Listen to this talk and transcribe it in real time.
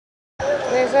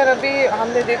नहीं सर, अभी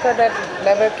हमने देखा that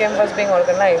labor camp was being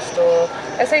organized, तो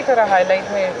ऐसे ही थोड़ा highlight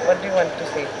में what do you want to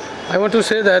say? I want to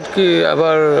say that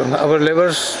our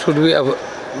laborers should be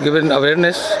given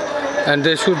awareness, and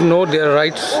they should know their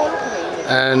rights,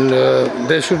 and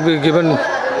they should be given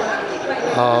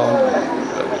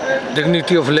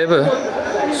dignity of labor,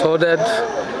 so that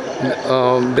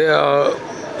they are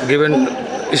given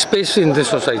space in the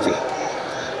society.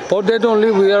 For that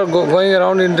only we are going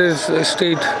around in this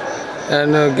state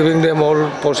and giving them all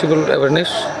possible awareness.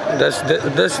 That's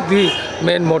the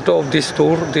main motto of this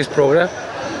tour, this program.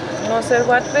 No sir,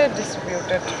 what were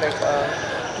distributed?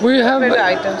 We have what were the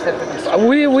items that were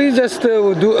distributed? we just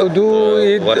do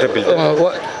it. Water filter.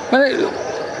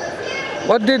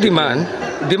 What they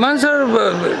demands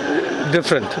are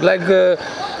different. Like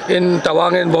in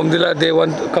Tawang and Bomdila, they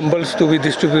want kambals to be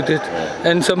distributed,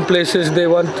 and some places they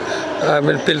want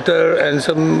filter, and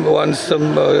some want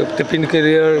some tiffin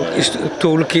carrier,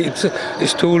 tool kits,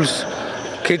 stools,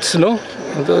 kits. No,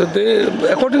 so they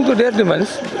according to their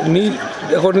demands,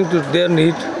 according to their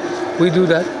need, we do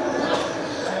that.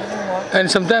 And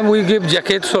sometimes we give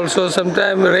jackets also,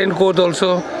 sometimes raincoat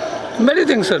also. Many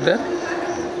things are there.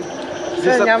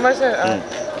 Sir, Nyamar sir,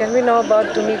 can we know about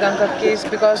Tumi Gangkak case?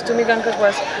 Because Tumi Gangkak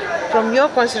was from your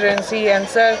constituency, and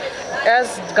sir,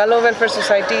 as Galo Welfare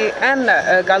Society and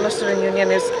Galo Student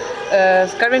Union is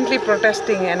currently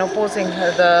protesting and opposing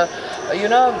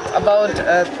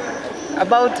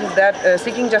about that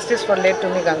seeking justice for late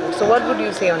Tumi Gangkak. So what would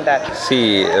you say on that?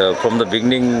 See, from the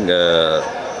beginning,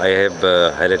 I have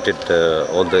highlighted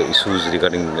all the issues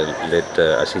regarding late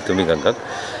Tumi Gangkak.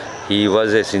 He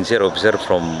was a sincere officer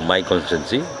from my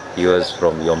constituency. He was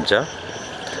from Yomcha.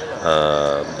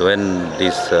 When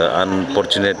this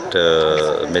unfortunate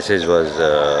message was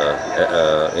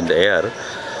in the air,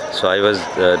 so I was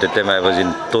that time I was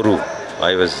in Toru.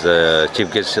 I was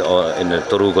chief guest in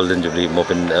Toru Golden Jubilee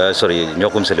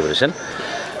Nyokum celebration.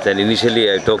 Then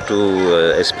initially I talked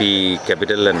to SP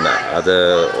Capital and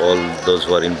all those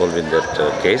who are involved in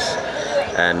that case,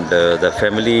 and the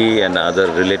family and other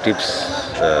relatives.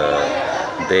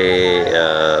 They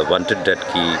wanted that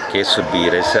case should be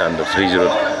registered under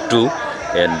 302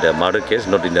 and the murder case,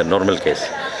 not in the normal case.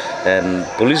 And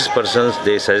police persons,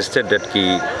 they suggested that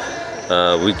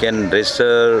we can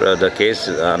register the case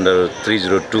under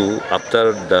 302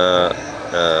 after the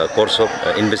course of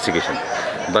investigation.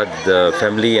 But the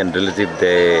family and relative,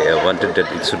 they wanted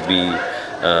that it should be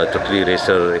totally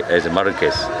registered as a murder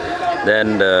case.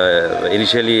 Then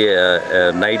initially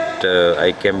night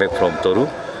I came back from Toru,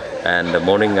 and the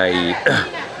morning I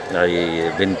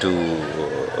went to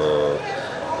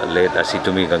late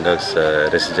Tumi Gangkak's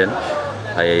residence.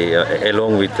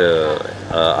 Along with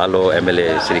Alo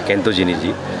MLA Sri Kento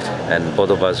Jiniji, and both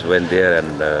of us went there,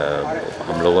 and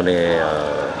हम लोगों ने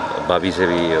भाभी से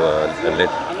भी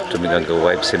late Tumi Gangkak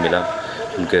wife से मिला,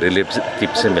 उनके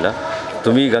relative से मिला.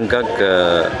 Tumi Gangkak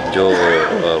जो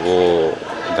वो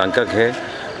गंगक है,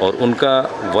 और उनका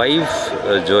वाइफ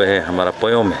जो है हमारा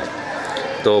पोयम है,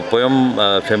 तो पोयम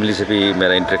फैमिली से भी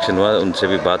मेरा इंटरेक्शन हुआ, उनसे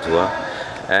भी बात हुआ.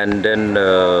 And then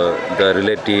the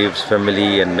relatives,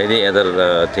 family and many other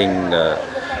thing.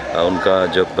 उनका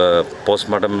जब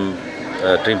पोस्टमार्टम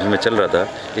ट्रिम्स में चल रहा था,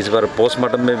 इस बार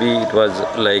पोस्टमार्टम में भी it was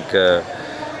like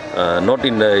not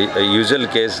in usual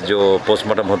case जो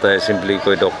पोस्टमार्टम होता है सिंपली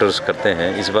कोई डॉक्टर्स करते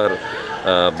हैं. इस बार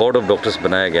बोर्ड ऑफ डॉक्टर्स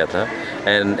बनाया गया था,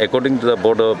 and according to the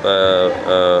board of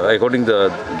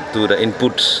to the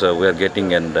inputs we are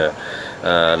getting, and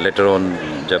later on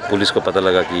जब पुलिस को पता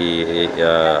लगा कि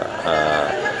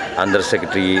अंडर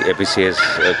सेक्रेटरी APCS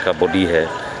का बॉडी है,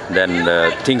 then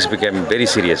things became very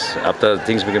serious. After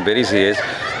things became very serious,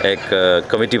 एक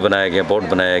कमेटी बनाया गया, बोर्ड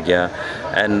बनाया गया,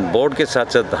 एंड बोर्ड के साथ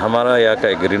साथ हमारा यहाँ का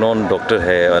एक रिनोन डॉक्टर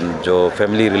है, और जो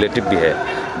फैमिली रिलेटिव भी है,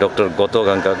 डॉक्टर गौतो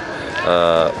गंगक,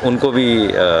 उनको भी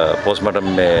पोस्टमार्टम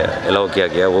में अलाउ किया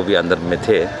गया, वो भी अंदर में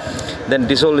थे. Then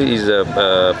this all is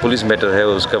police matter है.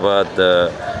 उसके बाद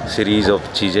सीरीज़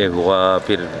ऑफ चीज़ें हुआ,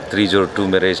 फिर 302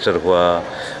 में रजिस्टर हुआ,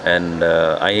 and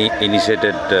I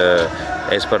initiated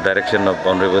as per direction of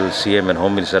Honorable CM and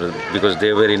Home Minister, because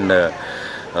they were in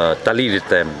Tali this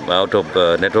time, out of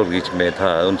network reach में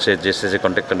था. उनसे जैसे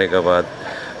कॉन्टेक्ट करने के बाद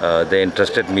they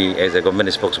interested me as a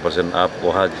government spokesperson. आप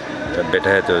वहाँ बैठा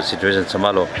है तो सिचुएशन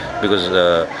संभालो, because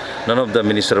none of the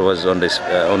minister was on this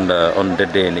on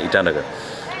that day in Itanagar.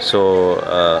 So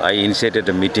I initiated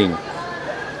a meeting,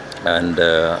 and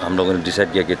हम लोगों ने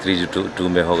डिसाइड किया कि 302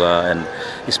 में होगा, and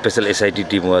special SIT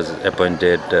team was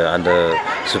appointed under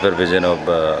supervision of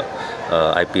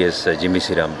IPS Jimmy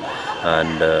Shriram,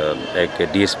 and एक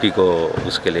DSP को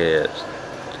उसके लिए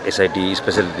SIT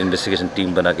स्पेशल इन्वेस्टिगेशन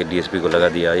टीम बना के DSP को लगा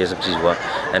दिया, ये सब चीज़ हुआ।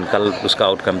 एंड कल उसका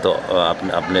आउटकम तो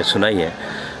आपने सुना ही है।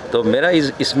 तो मेरा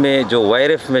इसमें जो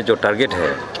YRF में जो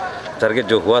टारगेट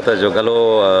जो हुआ था, जो गलो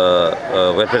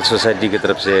वेलफेयर सोसाइटी की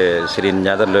तरफ से श्री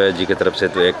न्यादर लॉयर जी की तरफ से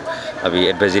तो एक अभी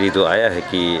एडवाइजरी तो आया है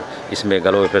कि इसमें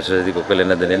गलो वेलफेयर सोसाइटी को कोई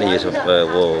लेना देने नहीं, ये सब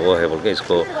वो है बोल के,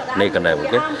 इसको नहीं करना है बोल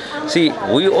के। सी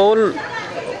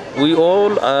we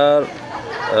all are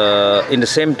in the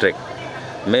same track.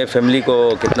 मैं फैमिली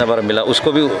को कितना बार मिला,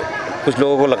 उसको भी कुछ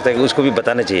लोगों को लगता है कि उसको भी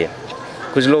बताना चाहिए,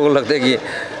 कुछ लोगों को लगता है कि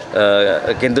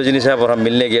केंतोजिनी साहब और हम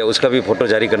मिलने गए, उसका भी फ़ोटो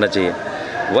जारी करना चाहिए।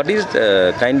 what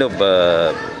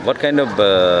kind of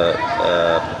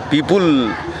people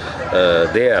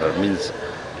there means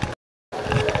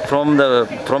from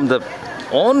the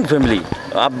own family।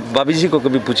 आप भाभी जी को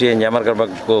कभी पूछिए, न्यामर करबक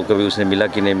को कभी उसने मिला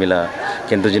कि नहीं मिला,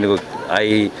 केंतोजिनी को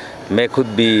आई, मैं खुद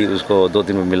भी उसको 2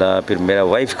 दिन में मिला, फिर मेरा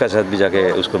वाइफ का साथ भी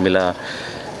जाके उसको मिला।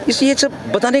 ये सब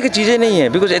बताने की चीज़ें नहीं है,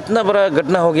 बिकॉज इतना बड़ा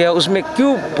घटना हो गया, उसमें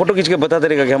क्यों फ़ोटो खींच के बताते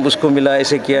रहेगा कि हम उसको मिला,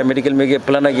 ऐसे किया, मेडिकल में गया,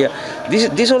 फलाना किया।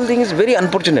 This all thing is very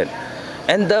unfortunate.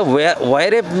 And the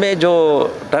YRF में जो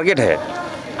टारगेट है,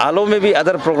 आलो में भी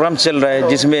अदर प्रोग्राम चल रहा है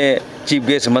जिसमें चीफ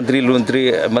गेस्ट मंत्री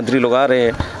लोग आ रहे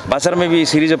हैं। बासर में भी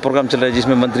सीरीज ऑफ प्रोग्राम चल रहा है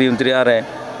जिसमें मंत्री आ रहे हैं।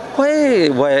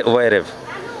 YRF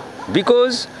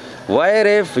because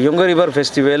YRF younger river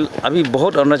festival अभी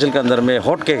बहुत अरुणाचल के अंदर में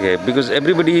हॉट केक है, because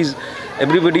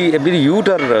every youth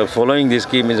are following this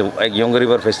की मीन्स एक यंगर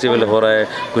रिवर फेस्टिवल हो रहा है,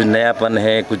 कुछ नयापन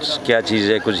है, कुछ क्या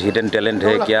चीज़ है, कुछ हिडन टैलेंट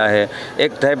है, क्या है,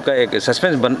 एक टाइप का एक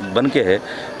सस्पेंस बन के है।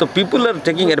 तो people are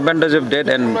taking advantage of date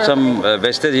and some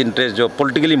wastage interest जो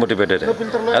पॉलिटिकली मोटिवेटेड है,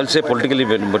 I will say politically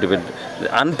motivated.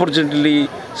 Unfortunately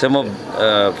some of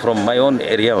from my own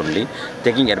area only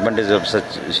taking advantage of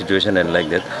such situation and like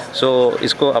that। so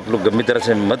इसको आप लोग गंभीर तरह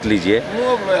से मत लीजिए।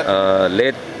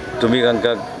 लेट टुमी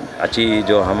गंगकाक अच्छी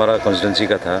जो हमारा कॉन्स्टिट्यूंसी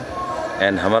का था,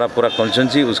 एंड हमारा पूरा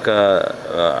कॉन्स्टिट्यूंसी उसका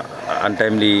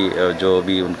अनटाइमली जो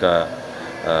भी उनका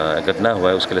घटना हुआ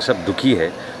है उसके लिए सब दुखी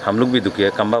है। हम लोग भी दुखी है,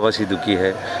 कंबावासी दुखी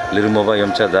है, लिरोमोबा,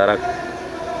 यमचा, दारा,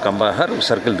 कंबा हर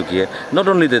सर्कल दुखी है। Not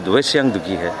only that, waste Siang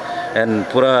दुखी है, एंड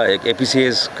पूरा एक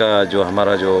APCS का जो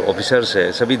हमारा जो ऑफिसर्स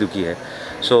है सभी दुखी है।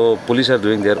 सो police are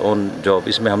doing their own job.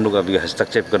 इसमें हम लोग अभी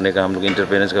हस्तक्षेप करने का, हम लोग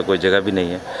इंटरफेरेंस का कोई जगह भी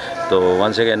नहीं है। तो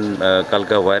वंस अगेन कल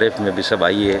का YRF में भी सब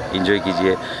आइए, एंजॉय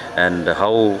कीजिए। And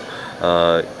how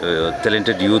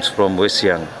talented youths from waste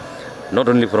Siang, not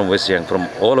only from West Siang, from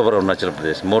all over Arunachal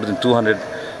Pradesh, more than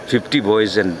 250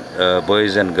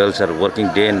 boys and girls are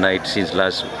working day and night since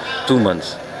last 2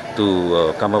 months to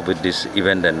come up with this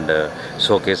event and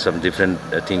showcase some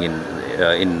different thing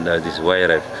in this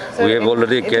YRF. So we have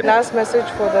already get last message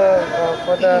for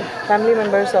the family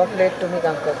members of late Tumi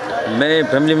Gangkak। मैं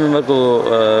family member को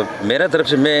मेरा तरफ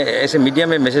से, मैं ऐसे media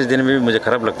में message देने में भी मुझे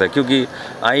ख़राब लगता है, क्योंकि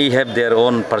I have their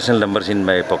own personal numbers in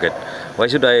my pocket. Why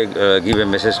should I give a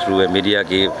message through a media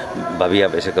कि भाभी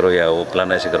आप ऐसे करो या वो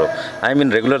प्लान ऐसे करो। I am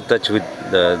in regular touch with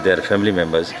their family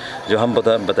members. जो हम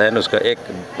बताया ना, उसका एक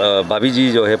भाभी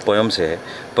जी जो है पोयम से है,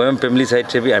 पोयम फैमिली साइड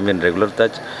से भी I am in regular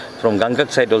touch. From Gangkak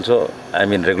side also, I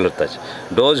am in regular touch.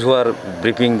 Those who are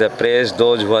briefing the press,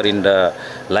 those who are in the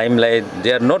limelight,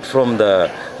 they are not from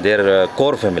their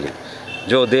core family.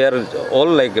 जो they are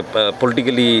all like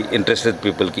politically interested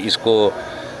people कि इसको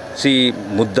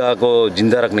मुद्दा को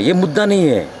जिंदा रखना, ये मुद्दा नहीं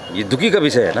है, ये दुखी का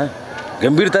विषय है ना,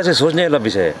 गंभीरता से सोचने वाला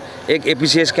विषय है। एक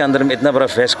APCS के अंदर में इतना बड़ा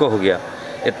फैसको हो गया,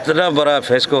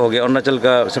 अरुणाचल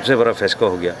का सबसे बड़ा फैसको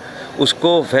हो गया।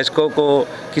 उसको फैसको को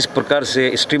किस प्रकार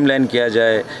से स्ट्रीमलाइन किया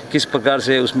जाए, किस प्रकार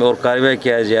से उसमें और कार्रवाई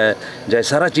किया जाए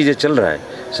सारा चीज़ें चल रहा है।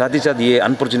 साथ ही साथ ये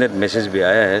अनफॉर्चुनेट मैसेज भी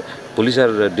आया है, police are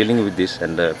dealing with this.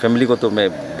 And family को तो मैं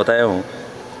बताया हूँ,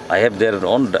 I have their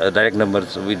own direct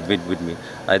numbers with me.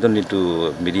 I don't need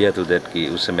to media to that कि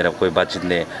उससे मेरा कोई बातचीत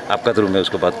नहीं, आपका थ्रू मैं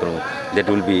उसको बात करूँ, that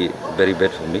will be very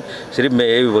bad for me. सिर्फ मैं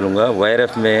ये भी बोलूँगा,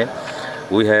 YRF में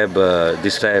we have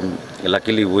this time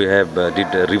luckily we have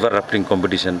did river rafting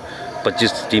competition,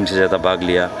 25 team से ज़्यादा भाग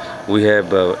लिया। we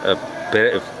have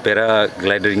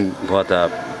पैराग्लाइडिंग हुआ था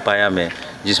पाया में,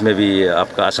 जिसमें भी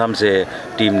आपका असम से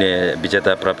टीम ने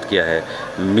विजेता प्राप्त किया है,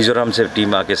 मिजोरम से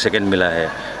टीम आके सेकंड मिला है।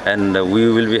 And we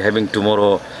will be having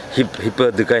tomorrow hip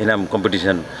दिकाहिनाम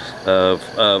competition,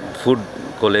 food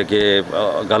को लेके,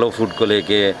 गालो फूड को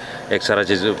लेके एक सारा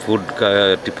चीज़,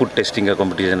 फूड टेस्टिंग का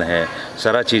कंपटीशन है,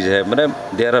 सारा चीज़ है। मतलब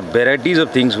there are varieties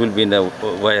of things will be in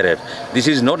YRF। This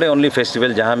is not A only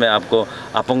festival जहाँ में आपको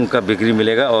अपंग का बिक्री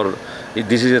मिलेगा, और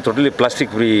this is a totally plastic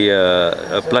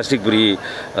free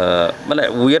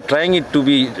मतलब we are trying it to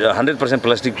be 100%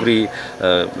 plastic free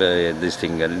this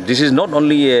thing. This is not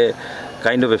only a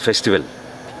kind of A festival,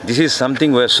 this is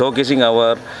something we are showcasing our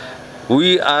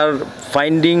we are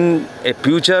finding a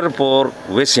future for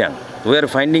West Siang. We are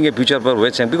finding a future for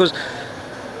West Siang because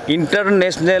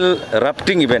international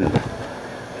rafting event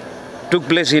took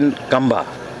place in Kamba.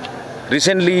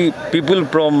 Recently, people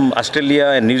from Australia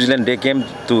and New Zealand, they came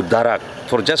to Darak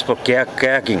for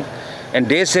kayaking, and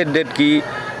they said that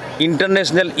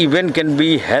international event can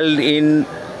be held in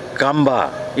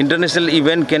Kamba. International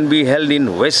event can be held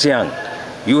in West Siang.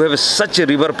 You have such a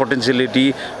river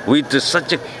potentiality with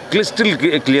such a crystal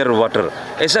clear water.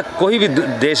 ऐसा कोई भी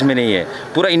देश में नहीं है.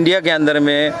 पूरा India के अंदर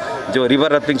में जो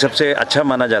रिवर राफ्टिंग सबसे अच्छा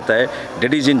माना जाता है,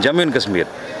 that is in Jammu and Kashmir.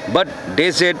 But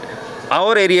they said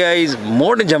our area is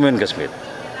more than Jammu and Kashmir.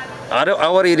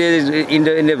 Our area is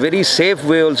in a very safe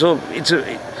way also. It's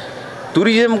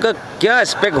tourism का क्या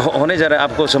एस्पेक्ट होने जा रहा है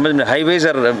आपको समझ में. Highways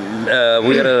are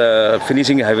we are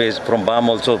finishing highways from balm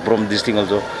also from this thing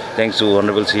also thanks to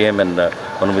honourable CM and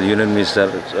honourable union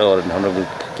minister और ऑनरेबल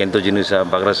केंतो जिनी साहब,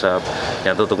 बागरा साहब,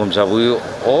 यादव तुकुम साहब, we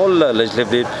all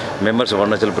legislative members of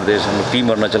Arunachal Pradesh, हम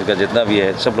टीम अरुणाचल का जितना भी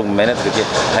है सब लोग मेहनत करके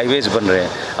हाईवेज बन रहे हैं.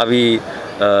 अभी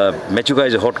Mechuka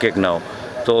is hot cake now.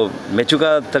 तो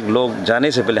मेचुका तक लोग जाने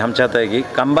से पहले हम चाहते हैं कि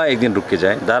काम्बा एक दिन रुक के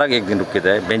जाए, दारक एक दिन रुक के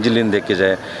जाए, बेंजलिन देख के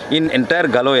जाए. इन एंटायर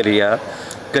गालो एरिया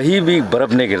कहीं भी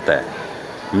बर्फ़ नहीं गिरता है.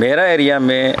 मेरा एरिया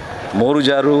में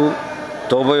मोरुजारू,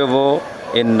 तोबोयोबो,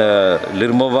 इन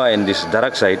लिरमोबा इन दिस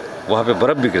दारक साइड, वहाँ पे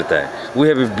बर्फ़ भी गिरता है. We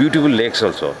have a beautiful lakes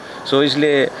also. सो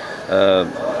इसलिए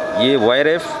ये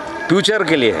YRF फ्यूचर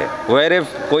के लिए है. YRF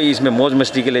कोई इसमें मौज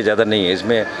मस्ती के लिए ज़्यादा नहीं है.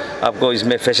 इसमें आपको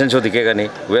इसमें फैशन शो दिखेगा नहीं.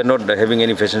 We are not having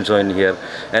any fashion show in here.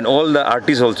 And all the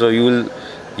artist also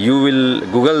you will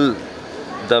Google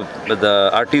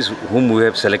the artists whom we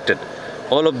have selected.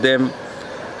 All of them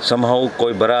somehow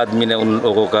कोई बड़ा आदमी ने उन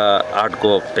लोगों का आर्ट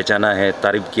को पहचाना है,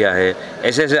 तारीफ किया है.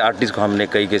 ऐसे ऐसे आर्टिस्ट को हमने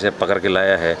कई कैसे पकड़ के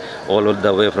लाया है. All of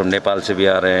the way from Nepal से भी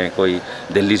आ रहे हैं, कोई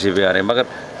दिल्ली से भी आ रहे हैं. मगर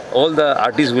all the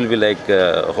artist will be like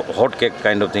hot cake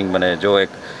kind of thing बने, जो एक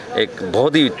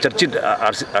बहुत ही चर्चित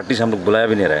आर्टिस्ट हम लोग बुलाया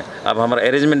भी नहीं रहे. अब हमारा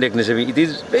अरेंजमेंट देखने से भी it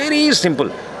is very simple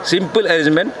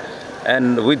arrangement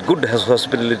and with good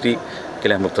hospitality के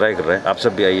लिए हम लोग ट्राई कर रहे हैं. आप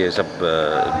सब भी आइए, सब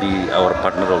be our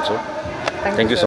partner also. Thank you.